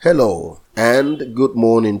Hello and good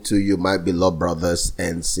morning to you, my beloved brothers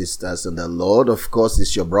and sisters in the Lord. Of course,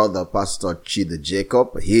 it's your brother, Pastor Chidi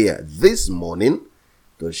Jacob, here this morning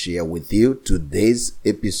to share with you today's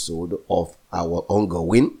episode of our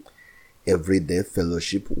ongoing everyday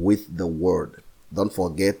fellowship with the Word. Don't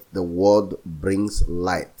forget, the Word brings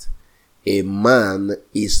light. A man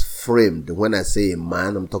is framed. When I say a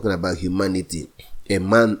man, I'm talking about humanity. A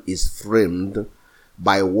man is framed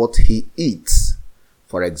by what he eats.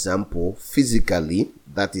 For example, physically,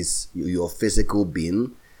 that is your physical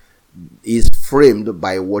being, is framed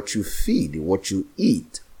by what you feed, what you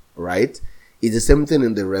eat, right? It's the same thing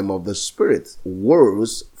in the realm of the spirit.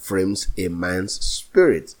 Words frames a man's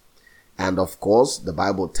spirit. And of course, the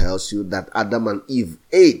Bible tells you that Adam and Eve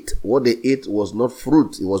ate. What they ate was not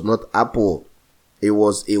fruit. It was not apple. It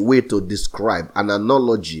was a way to describe, an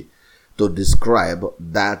analogy to describe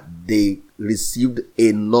that they received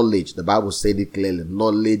a knowledge. The Bible said it clearly,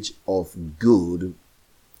 knowledge of good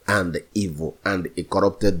and evil, and it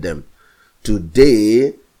corrupted them.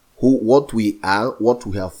 Today, what we are, what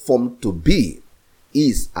we have formed to be,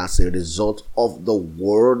 is as a result of the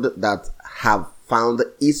word that have found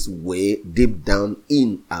its way deep down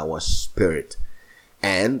in our spirit.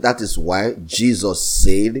 And that is why Jesus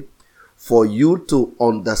said, for you to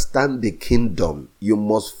understand the kingdom, you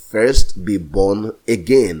must first be born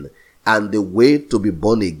again. And the way to be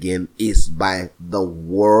born again is by the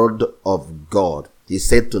word of God. He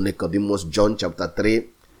said to Nicodemus, John chapter 3,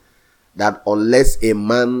 that unless a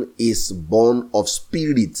man is born of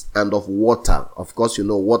spirit and of water, of course, you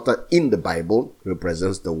know, water in the Bible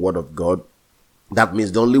represents the word of God. That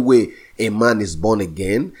means the only way a man is born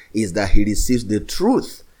again is that he receives the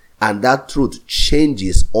truth. And that truth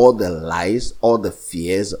changes all the lies, all the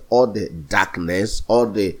fears, all the darkness, all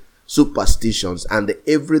the superstitions, and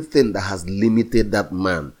everything that has limited that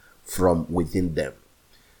man from within them.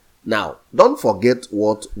 Now, don't forget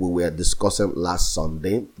what we were discussing last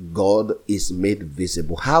Sunday. God is made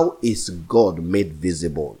visible. How is God made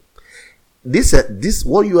visible? This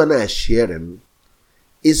what you and I are sharing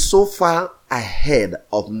is so far ahead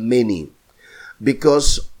of many,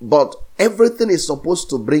 but everything is supposed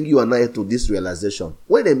to bring you and I to this realization.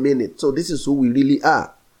 Wait a minute. So this is who we really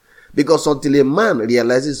are. Because until a man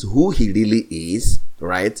realizes who he really is,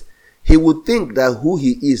 right, he would think that who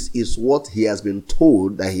he is what he has been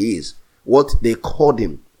told that he is, what they called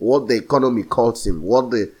him, what the economy calls him,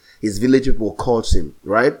 what his village people calls him,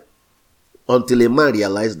 right? Until a man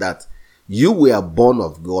realized that you were born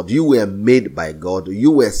of God, you were made by God,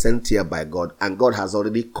 you were sent here by God, and God has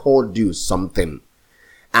already called you something.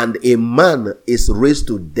 And a man is raised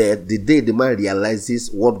to death the day the man realizes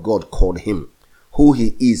what God called him, who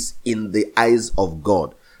he is in the eyes of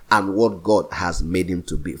God, and what God has made him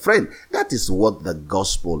to be. Friend, that is what the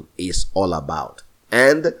gospel is all about.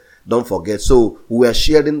 And don't forget, so we are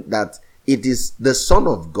sharing that it is the Son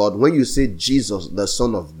of God. When you say Jesus, the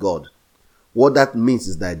Son of God, what that means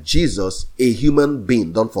is that Jesus, a human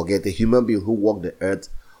being, don't forget, a human being who walked the earth,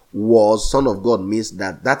 was Son of God, means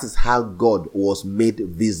that is how God was made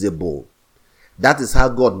visible. That is how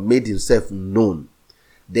God made himself known.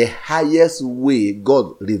 The highest way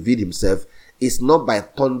God revealed himself is not by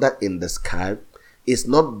thunder in the sky. It's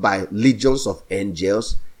not by legions of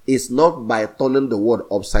angels. It's not by turning the world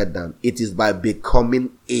upside down. It is by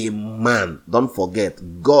becoming a man. Don't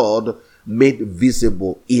forget, God made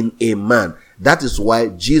visible in a man. That is why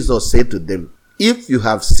Jesus said to them, if you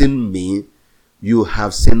have seen me, you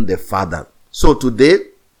have seen the Father. So today,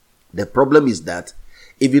 the problem is that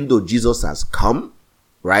even though Jesus has come,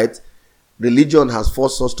 right, religion has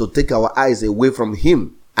forced us to take our eyes away from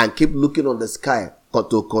him and keep looking on the sky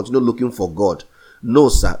to continue looking for God. No,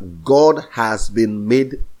 sir. God has been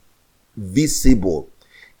made visible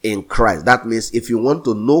in Christ. That means if you want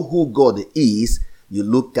to know who God is, you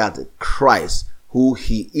look at Christ, who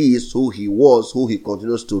he is, who he was, who he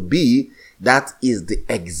continues to be. That is the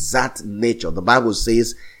exact nature. The Bible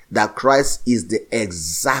says that Christ is the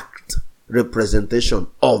exact representation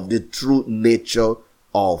of the true nature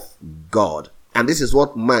of God. And this is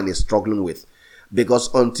what man is struggling with.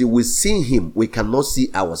 Because until we see him, we cannot see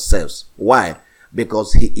ourselves. Why?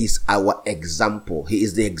 Because he is our example. He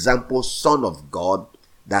is the example Son of God,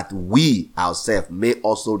 that we ourselves may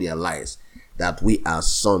also realize that we are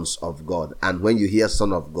sons of God. And when you hear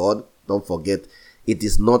Son of God, don't forget, it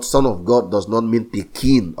is not, Son of God does not mean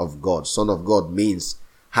Pekin of God. Son of God means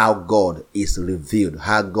how God is revealed,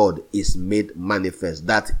 how God is made manifest,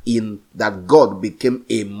 that God became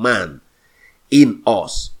a man in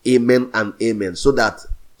us. Amen and amen. So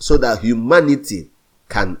that humanity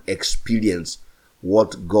can experience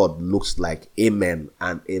what God looks like. Amen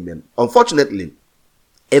and amen. Unfortunately,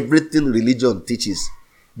 Everything religion teaches,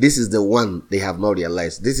 this is the one they have not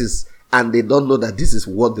realized. And they don't know that this is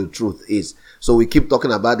what the truth is. So we keep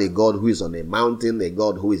talking about a God who is on a mountain, a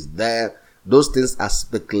God who is there. Those things are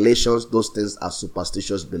speculations. Those things are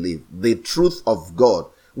superstitious belief. The truth of God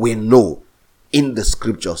we know in the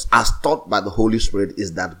scriptures as taught by the Holy Spirit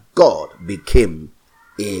is that God became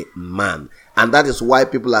a man. And that is why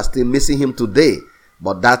people are still missing him today.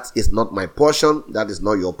 But that is not my portion. That is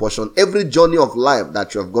not your portion. Every journey of life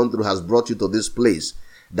that you have gone through has brought you to this place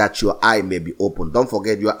that your eye may be open. Don't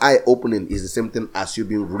forget, your eye opening is the same thing as you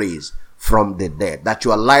being raised from the dead. That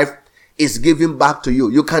your life is given back to you.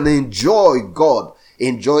 You can enjoy God.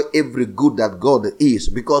 Enjoy every good that God is.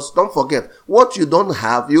 Because don't forget, what you don't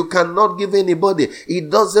have, you cannot give anybody. It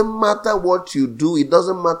doesn't matter what you do. It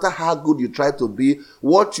doesn't matter how good you try to be.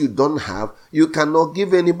 What you don't have, you cannot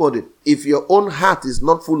give anybody. If your own heart is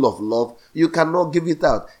not full of love, you cannot give it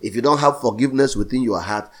out. If you don't have forgiveness within your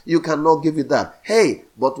heart, you cannot give it out. Hey,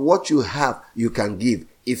 but what you have, you can give.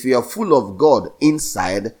 If you are full of God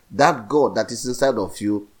inside, that God that is inside of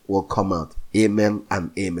you will come out. Amen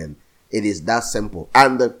and amen. It is that simple.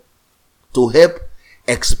 And to help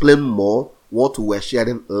explain more what we were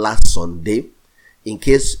sharing last Sunday, in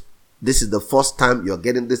case this is the first time you're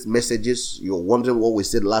getting these messages, you're wondering what we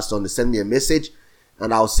said last Sunday, send me a message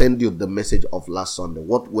and I'll send you the message of last Sunday,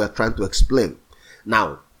 what we're trying to explain.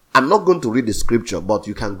 Now, I'm not going to read the scripture, but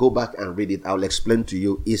you can go back and read it. I'll explain to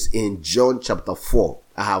you. It's in John chapter 4.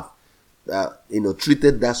 I have,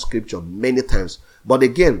 treated that scripture many times. But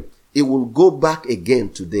again, it will go back again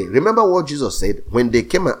today. Remember what Jesus said when they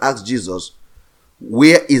came and asked Jesus,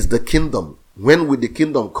 where is the kingdom? When will the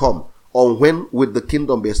kingdom come? Or when will the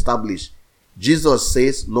kingdom be established? Jesus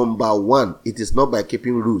says, number one, it is not by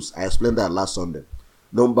keeping rules. I explained that last Sunday.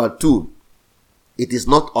 Number two, it is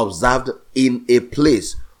not observed in a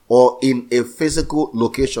place or in a physical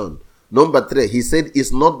location. Number three, he said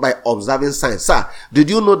it's not by observing signs. Sir, did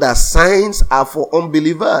you know that signs are for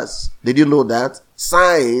unbelievers? Did you know that?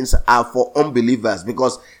 Signs are for unbelievers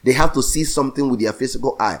because they have to see something with their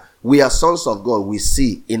physical eye. We are sons of God. We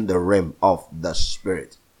see in the realm of the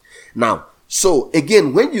spirit. Now, so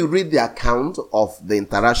again, when you read the account of the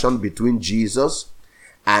interaction between Jesus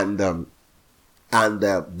and the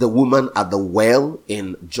woman at the well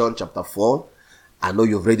in John chapter 4, I know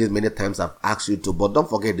you've read it many times. I've asked you to, but don't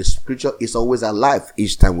forget the scripture is always alive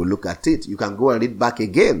each time we look at it. You can go and read back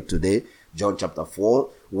again today, John chapter 4,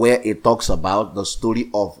 where it talks about the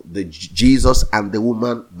story of the Jesus and the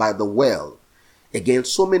woman by the well. Again,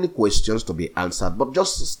 so many questions to be answered, but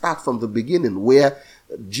just start from the beginning where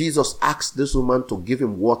Jesus asked this woman to give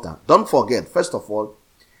him water. Don't forget, first of all,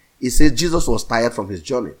 he says Jesus was tired from his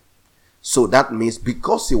journey. So that means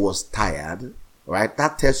because he was tired, right,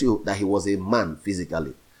 that tells you that he was a man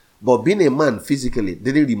physically. But being a man physically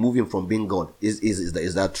didn't remove him from being God. Is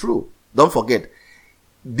that true? Don't forget,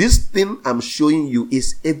 this thing I'm showing you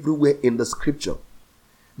is everywhere in the scripture.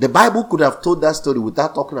 The Bible could have told that story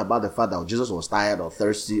without talking about the fact that Jesus was tired or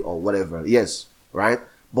thirsty or whatever. Yes, right?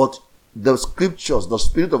 But the scriptures, the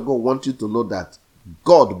Spirit of God wants you to know that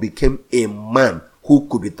God became a man who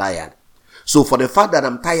could be tired. So for the fact that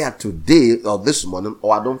I'm tired today or this morning,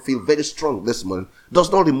 or I don't feel very strong this morning,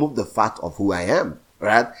 does not remove the fact of who I am,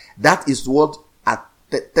 right? That is what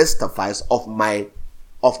testifies of my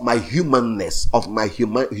humanness, of my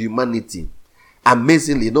humanity.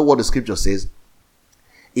 Amazingly, you know what the scripture says?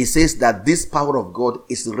 It says that this power of God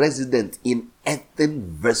is resident in earthen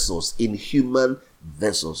vessels, in human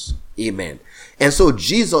vessels. Amen. And so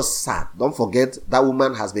Jesus sat. Don't forget, that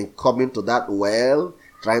woman has been coming to that well,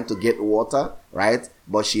 trying to get water, right?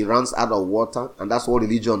 But she runs out of water, and that's what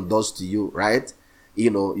religion does to you, right?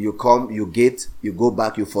 You know, you come, you get, you go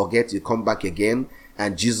back, you forget, you come back again,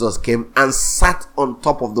 and Jesus came and sat on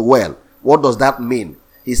top of the well. What does that mean?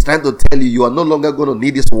 He's trying to tell you, you are no longer going to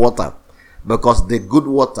need this water because the good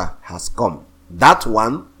water has come. That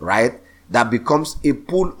one, right, that becomes a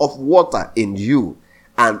pool of water in you,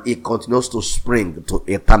 and it continues to spring to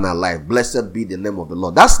eternal life. Blessed be the name of the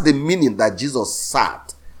Lord. That's the meaning that Jesus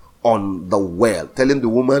sat on the well, telling the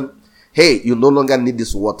woman, hey, you no longer need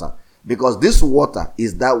this water, because this water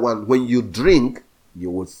is that one, when you drink, you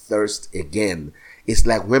will thirst again. It's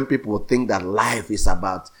like when people think that life is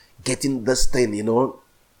about getting this thing, you know.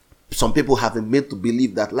 Some people have been made to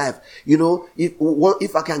believe that life, you know,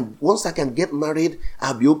 once I can get married,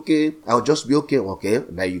 I'll be okay. I'll just be okay. Okay,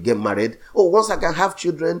 then you get married. Oh, once I can have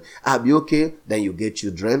children, I'll be okay. Then you get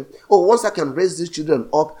children. Oh, once I can raise these children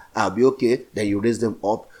up, I'll be okay. Then you raise them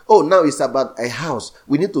up. Oh, now it's about a house.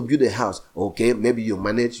 We need to build a house. Okay, maybe you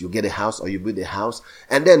manage, you get a house or you build a house.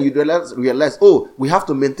 And then you realize, oh, we have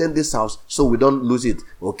to maintain this house so we don't lose it.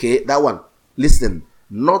 Okay, that one. Listen,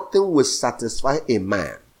 nothing will satisfy a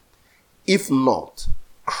man if not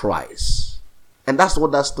Christ. And that's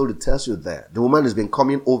what that story tells you there. The woman has been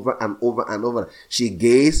coming over and over and over. She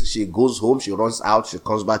gazes, she goes home, she runs out, she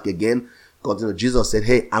comes back again. Continue. Jesus said,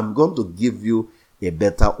 hey, I'm going to give you a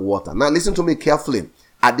better water. Now listen to me carefully.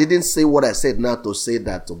 I didn't say what I said now to say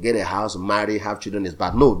that to get a house, marry, have children is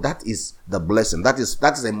bad. No, that is the blessing. That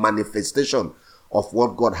is a manifestation of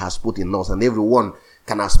what God has put in us, and everyone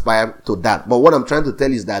can aspire to that. But what I'm trying to tell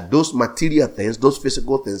you is that those material things, those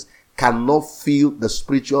physical things, cannot fill the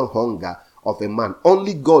spiritual hunger of a man.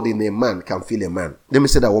 Only God in a man can fill a man. Let me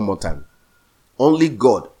say that one more time. Only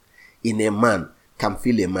God in a man can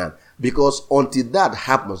fill a man. Because until that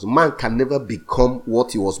happens, man can never become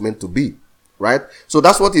what he was meant to be. Right? So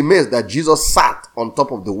that's what it means that Jesus sat on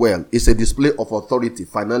top of the well. It's a display of authority,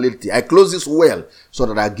 finality. I close this well so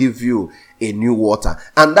that I give you a new water.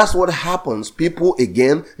 And that's what happens. People,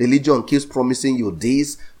 again, religion keeps promising you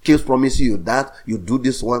this, keeps promising you that. You do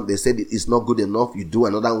this one, they said it's not good enough. You do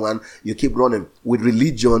another one, you keep running. With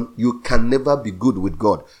religion, you can never be good with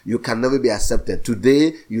God. You can never be accepted.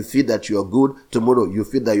 Today, you feel that you're good. Tomorrow, you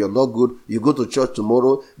feel that you're not good. You go to church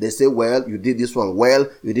tomorrow, they say, well, you did this one well,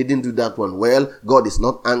 you didn't do that one well. God is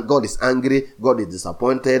angry, God is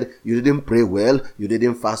disappointed. You didn't pray well, you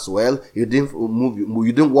didn't fast well, you didn't move,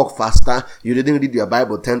 you didn't walk faster, you didn't read your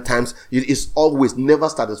Bible 10 times. It's always never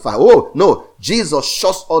satisfied. Oh, no. Jesus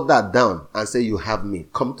shuts all that down and say, you have me.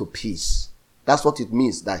 Come to peace. That's what it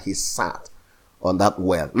means that he sat on that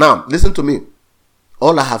well. Now, listen to me.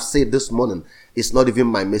 All I have said this morning is not even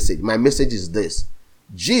my message. My message is this.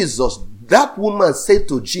 That woman said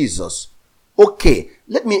to Jesus, okay,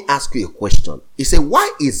 let me ask you a question. He said,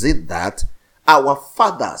 why is it that our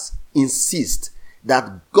fathers insist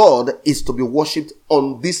that God is to be worshipped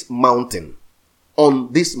on this mountain?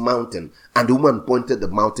 On this mountain. And the woman pointed the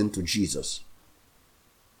mountain to Jesus.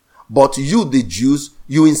 But you, the Jews,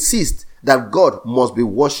 you insist that God must be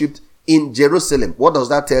worshipped in Jerusalem. What does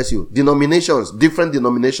that tell you? Denominations, different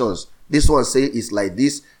denominations. This one say it's like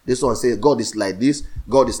this. This one say God is like this.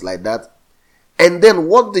 God is like that. And then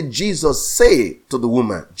what did Jesus say to the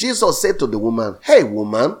woman? Jesus said to the woman, hey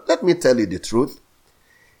woman, let me tell you the truth.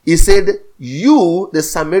 He said, you, the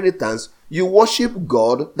Samaritans, you worship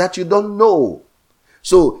God that you don't know.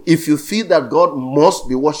 So if you feel that God must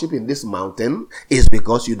be worshipped in this mountain, it's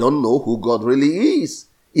because you don't know who God really is.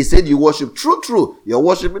 He said you worship true. You're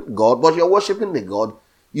worshiping God, but you're worshiping the God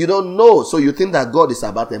you don't know. So you think that God is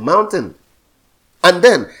about a mountain. And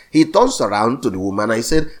then he turns around to the woman and he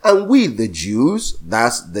said, and we the Jews,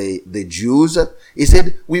 that's the Jews, he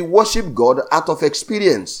said, we worship God out of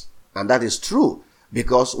experience. And that is true.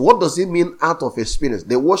 Because what does it mean out of experience?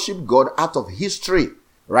 They worship God out of history.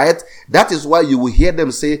 Right? That is why you will hear them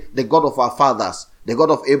say, the God of our fathers, the God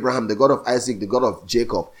of Abraham, the God of Isaac, the God of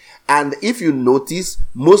Jacob. And if you notice,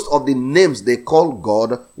 most of the names they call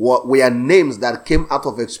God were names that came out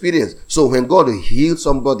of experience. So when God healed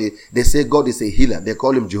somebody, they say God is a healer. They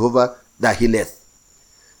call him Jehovah that healeth.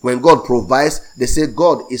 When God provides, they say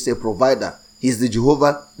God is a provider. He's the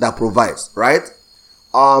Jehovah that provides. Right?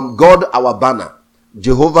 God our banner.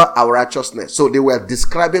 Jehovah our righteousness. So they were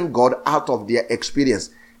describing God out of their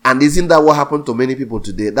experience. And isn't that what happened to many people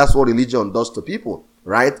today? That's what religion does to people,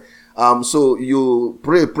 right? So you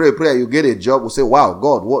pray, you get a job, you say, wow,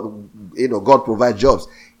 God, God provides jobs.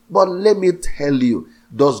 But let me tell you,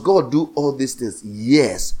 does God do all these things?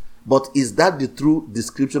 Yes. But is that the true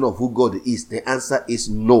description of who God is? The answer is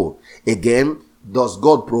no. Again, does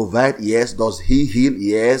God provide? Yes. Does he heal?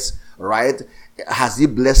 Yes. Right? Has he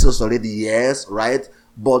blessed us already? Yes. Right?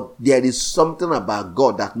 But there is something about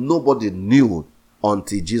God that nobody knew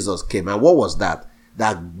until Jesus came. And what was that?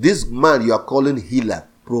 That this man you are calling healer,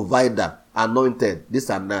 provider, anointed,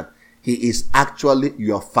 this and that, he is actually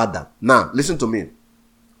your father. Now, listen to me.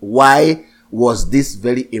 Why was this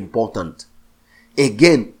very important?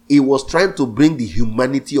 Again, he was trying to bring the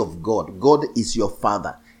humanity of God. God is your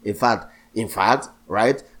father. In fact,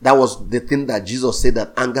 right? That was the thing that Jesus said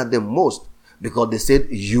that angered them most. Because they said,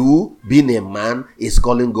 you, being a man, is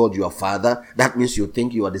calling God your father. That means you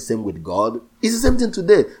think you are the same with God. It's the same thing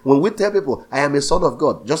today. When we tell people, I am a son of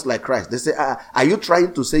God, just like Christ. They say, are you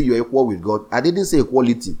trying to say you're equal with God? I didn't say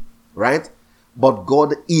equality, right? But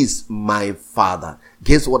God is my father.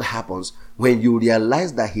 Guess what happens? When you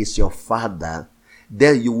realize that he's your father,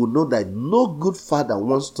 then you will know that no good father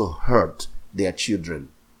wants to hurt their children.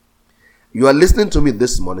 You are listening to me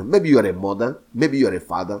this morning. Maybe you are a mother. Maybe you are a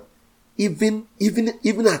father. even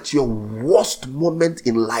at your worst moment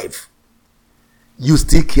in life, you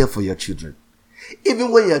still care for your children.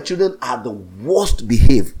 Even when your children are the worst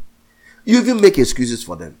behaved, you even make excuses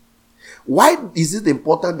for them. Why is it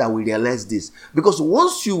important that we realize this? Because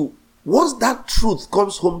once that truth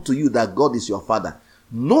comes home to you that God is your father,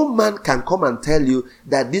 no man can come and tell you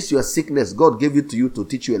that this your sickness, God gave it to you to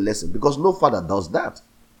teach you a lesson, because no father does that.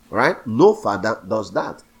 Right? No father does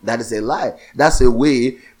that. That is a lie. That's a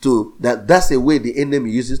way the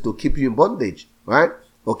enemy uses to keep you in bondage. Right?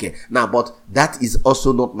 Okay. Now, but that is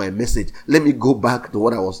also not my message. Let me go back to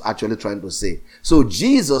what I was actually trying to say. So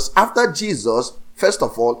after Jesus, first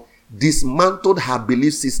of all, dismantled her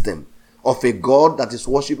belief system of a God that is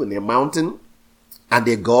worshipped in a mountain and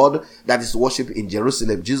a God that is worshipped in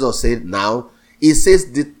Jerusalem. Jesus said, now, he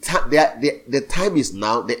says the time is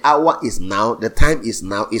now, the hour is now, the time is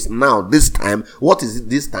now, this time. What is it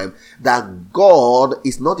this time? That God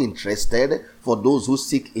is not interested for those who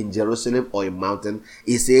seek in Jerusalem or a mountain.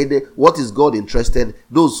 He said, what is God interested?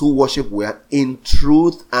 Those who worship were in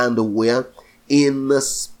truth and were in the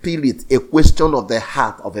spirit. A question of the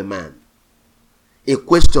heart of a man. A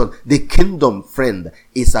question. The kingdom, friend,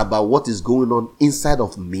 is about what is going on inside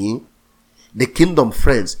of me. The kingdom,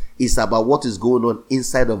 friends, is about what is going on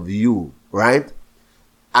inside of you, right?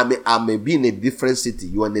 I may be in a different city.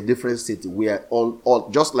 You are in a different city. We are all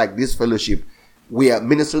just like this fellowship. We are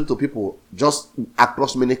ministering to people just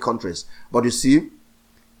across many countries. But you see,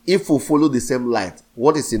 if we follow the same light,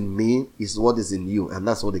 what is in me is what is in you. And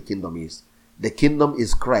that's what the kingdom is. The kingdom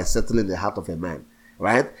is Christ settling the heart of a man,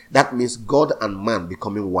 right? That means God and man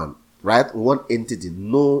becoming one, right? One entity,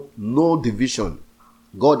 no division.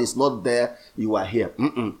 God is not there, you are here.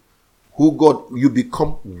 Who God, you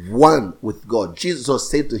become one with God.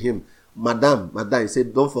 Jesus said to him, Madam, he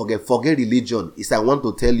said, don't forget religion. He said, I want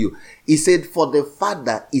to tell you. He said, for the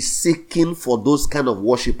Father is seeking for those kind of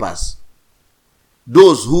worshippers.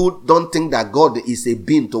 Those who don't think that God is a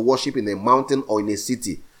being to worship in a mountain or in a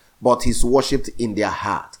city, but he's worshipped in their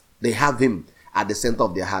heart. They have him at the center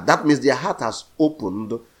of their heart. That means their heart has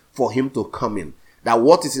opened for him to come in. That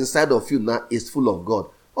what is inside of you now is full of God.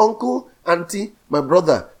 Uncle, auntie, my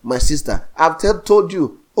brother, my sister, I've told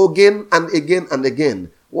you again and again and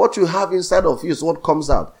again, what you have inside of you is what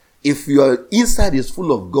comes out. If your inside is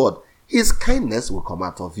full of God, his kindness will come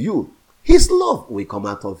out of you. His love will come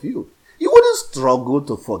out of you. You wouldn't struggle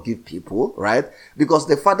to forgive people, right? Because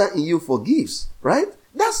the Father in you forgives, right?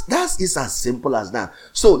 That's as simple as that.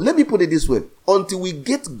 So let me put it this way. Until we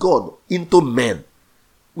get God into men,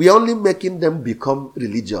 we are only making them become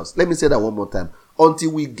religious. Let me say that one more time.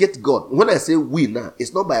 Until we get God. When I say we now,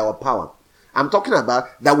 it's not by our power. I'm talking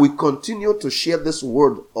about that we continue to share this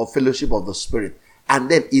word of fellowship of the Spirit. And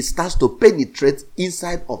then it starts to penetrate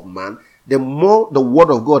inside of man. The more the word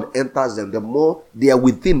of God enters them, the more their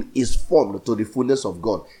within is formed to the fullness of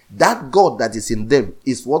God. That God that is in them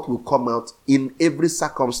is what will come out in every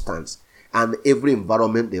circumstance and every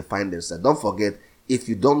environment they find themselves. Don't forget, if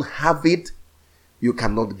you don't have it, you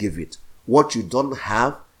cannot give it. What you don't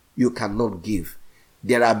have, you cannot give.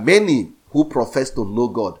 There are many who profess to know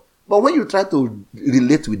God. But when you try to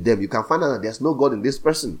relate with them, you can find out that there's no God in this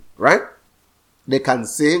person, right? They can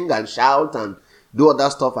sing and shout and do other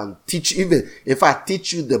stuff and teach, even if I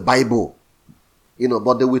teach you the Bible,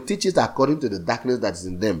 but they will teach it according to the darkness that is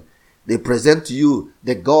in them. They present to you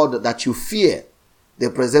the God that you fear. They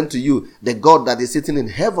present to you the God that is sitting in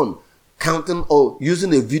heaven, counting or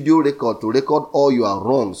using a video record to record all you are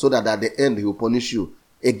wrong, so that at the end he will punish you.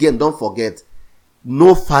 Again, don't forget,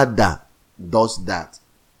 no father does that.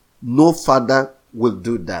 No father will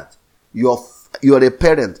do that. You're a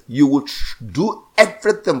parent. You will do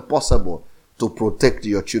everything possible to protect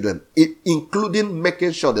your children, including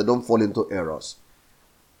making sure they don't fall into errors.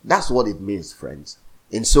 That's what it means, friends.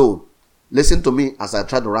 And so, listen to me as I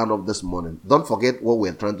try to round up this morning. Don't forget what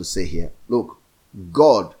we're trying to say here. Look,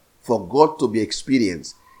 for God to be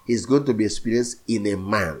experienced, he's going to be experienced in a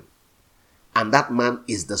man. And that man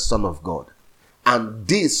is the Son of God. And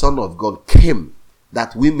this Son of God came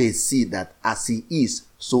that we may see that as he is,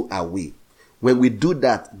 so are we. When we do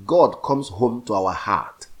that, God comes home to our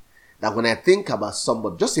heart. That when I think about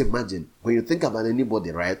somebody, just imagine, when you think about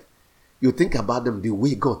anybody, right? You think about them the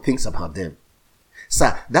way God thinks about them.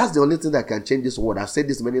 Sir, that's the only thing that can change this world. I've said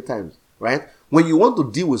this many times, right? When you want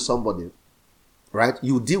to deal with somebody, right,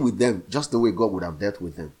 you deal with them just the way God would have dealt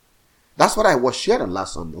with them. That's what I was sharing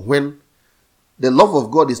last Sunday. When the love of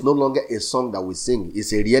God is no longer a song that we sing,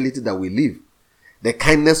 it's a reality that we live. The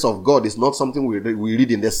kindness of God is not something we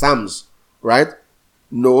read in the Psalms, right?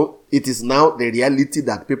 No, it is now the reality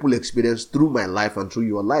that people experience through my life and through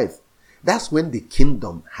your life. That's when the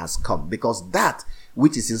kingdom has come, because that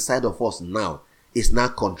which is inside of us now is now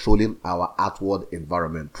controlling our outward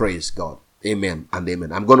environment. Praise God. Amen and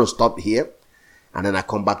amen. I'm going to stop here, and then I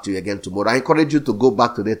come back to you again tomorrow. I encourage you to go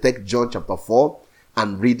back to take John chapter 4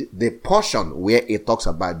 and read the portion where it talks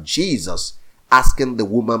about Jesus asking the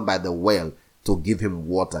woman by the well to give him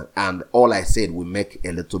water. And all I said will make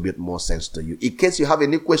a little bit more sense to you. In case you have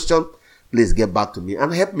any question, please get back to me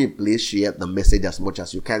and help me please share the message as much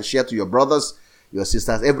as you can. Share to your brothers, your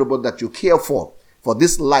sisters, everybody that you care for. For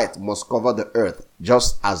this light must cover the earth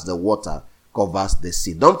just as the water covers the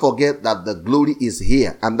sea. Don't forget that the glory is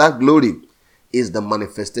here, and that glory is the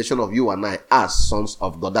manifestation of you and I as sons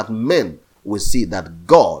of God, that men will see that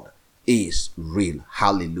God is real.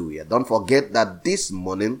 Hallelujah. Don't forget that this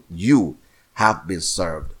morning you have been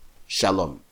served. Shalom.